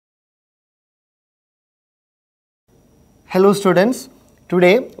Hello students,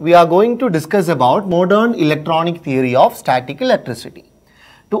 today we are going to discuss about modern electronic theory of static electricity.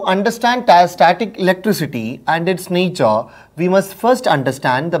 To understand static electricity and its nature, we must first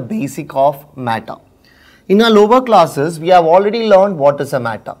understand the basic of matter. In our lower classes, we have already learned what is a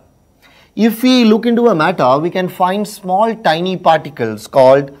matter. If we look into a matter, we can find small tiny particles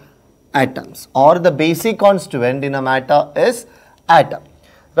called atoms, or the basic constituent in a matter is atom,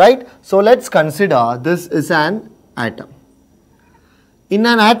 right? So let's consider this is an atom. In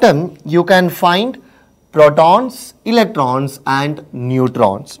an atom, you can find protons, electrons and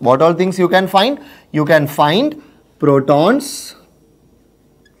neutrons. What all things you can find? You can find protons,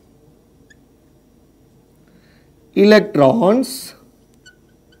 electrons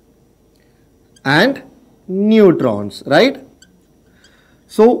and neutrons, right?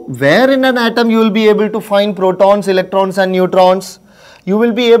 So, where in an atom you will be able to find protons, electrons and neutrons? You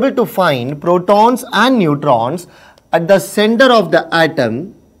will be able to find protons and neutrons at the center of the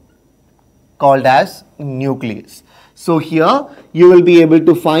atom called as nucleus. So, here you will be able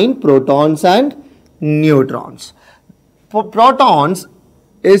to find protons and neutrons. For protons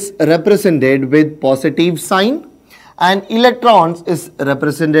is represented with positive sign and electrons is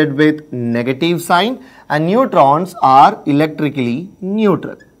represented with negative sign and neutrons are electrically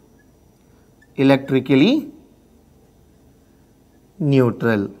neutral. Electrically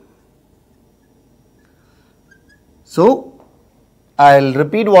neutral. So, I'll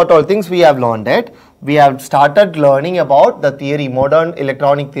repeat what all things we have learned it. We have started learning about the theory, modern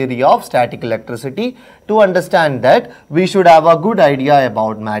electronic theory of static electricity. To understand that, we should have a good idea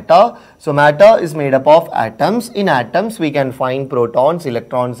about matter. So, matter is made up of atoms. In atoms, we can find protons,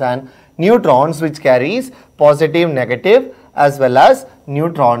 electrons and neutrons which carries positive, negative as well as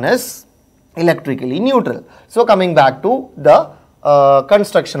neutron is electrically neutral. So, coming back to the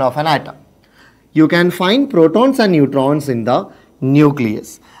construction of an atom. You can find protons and neutrons in the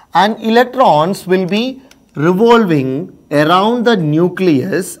nucleus and electrons will be revolving around the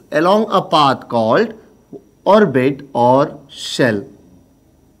nucleus along a path called orbit or shell.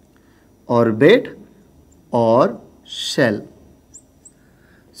 Orbit or shell.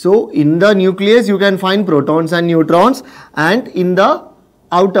 So, in the nucleus you can find protons and neutrons and in the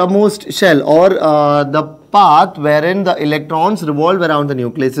outermost shell or the path wherein the electrons revolve around the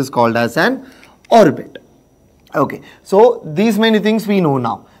nucleus is called as an orbit. Okay, so these many things we know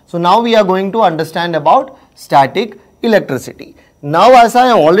now. So now we are going to understand about static electricity. Now as I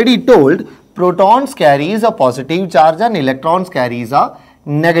have already told, protons carries a positive charge and electrons carries a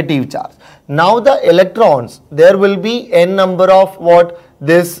negative charge. Now the electrons, there will be n number of what?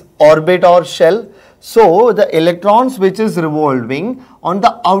 This orbit or shell. So the electrons which is revolving on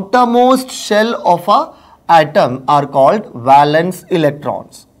the outermost shell of a atom are called valence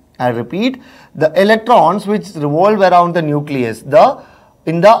electrons. I repeat, the electrons which revolve around the nucleus,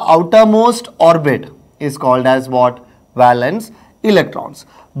 in the outermost orbit is called as what? Valence electrons.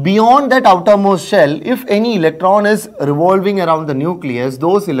 Beyond that outermost shell, if any electron is revolving around the nucleus,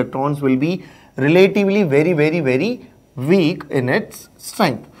 those electrons will be relatively very weak in its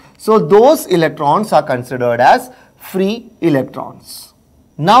strength. So, those electrons are considered as free electrons.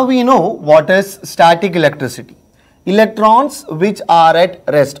 Now, we know what is static electricity. Electrons which are at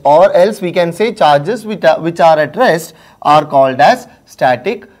rest, or else we can say charges which are at rest are called as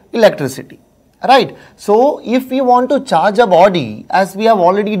static electricity, right? So, if we want to charge a body, as we have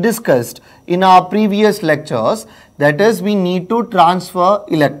already discussed in our previous lectures, that is we need to transfer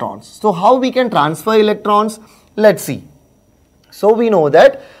electrons. So, how we can transfer electrons? Let's see. So, we know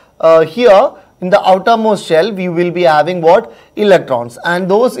that here in the outermost shell we will be having what? Electrons, and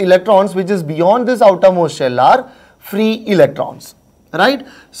those electrons which is beyond this outermost shell are free electrons, right?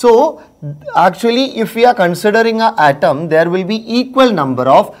 So, actually if we are considering an atom, there will be equal number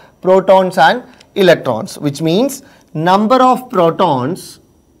of protons and electrons, which means number of protons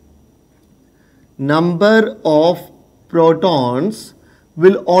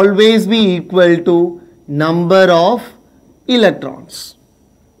will always be equal to number of electrons.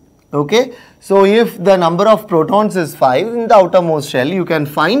 Okay, so if the number of protons is 5 in the outermost shell, you can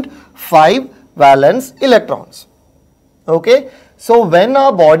find 5 valence electrons. Okay, so when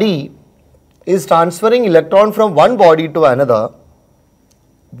a body is transferring electron from one body to another,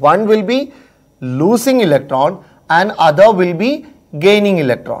 one will be losing electron and other will be gaining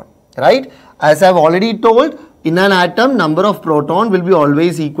electron, right? As I have already told, in an atom, number of proton will be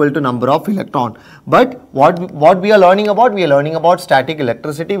always equal to number of electron. But what we are learning about? We are learning about static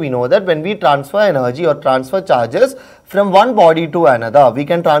electricity. We know that when we transfer energy or transfer charges from one body to another, we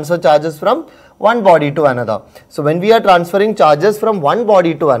can transfer charges from one body to another. So when we are transferring charges from one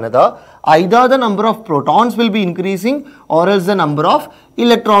body to another, either the number of protons will be increasing or else the number of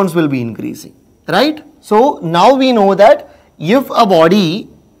electrons will be increasing, right? So now we know that if a body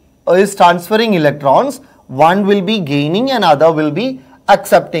is transferring electrons, one will be gaining and other will be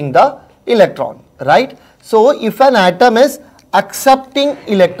accepting the electron, right? So if an atom is accepting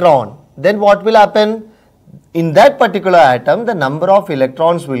electron, then what will happen? In that particular atom, the number of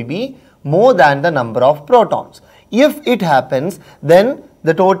electrons will be more than the number of protons. If it happens, then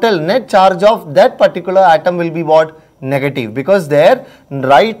the total net charge of that particular atom will be what? Negative, because there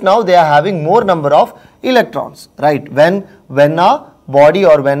right now they are having more number of electrons, right? When a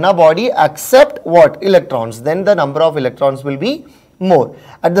body accept what? Electrons, then the number of electrons will be more.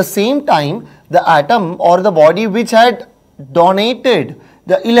 At the same time, the atom or the body which had donated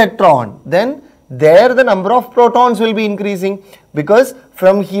the electron, then there the number of protons will be increasing, because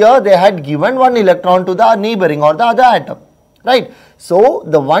from here they had given one electron to the neighboring or the other atom, right? So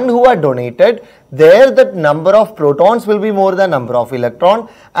the one who had donated, there the number of protons will be more than number of electron,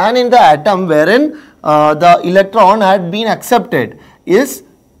 and in the atom wherein the electron had been accepted is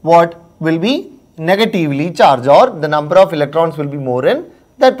what? Will be negatively charged, or the number of electrons will be more in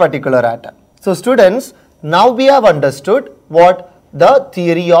that particular atom. So students, now we have understood what? The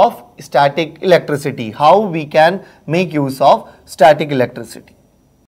theory of static electricity, how we can make use of static electricity.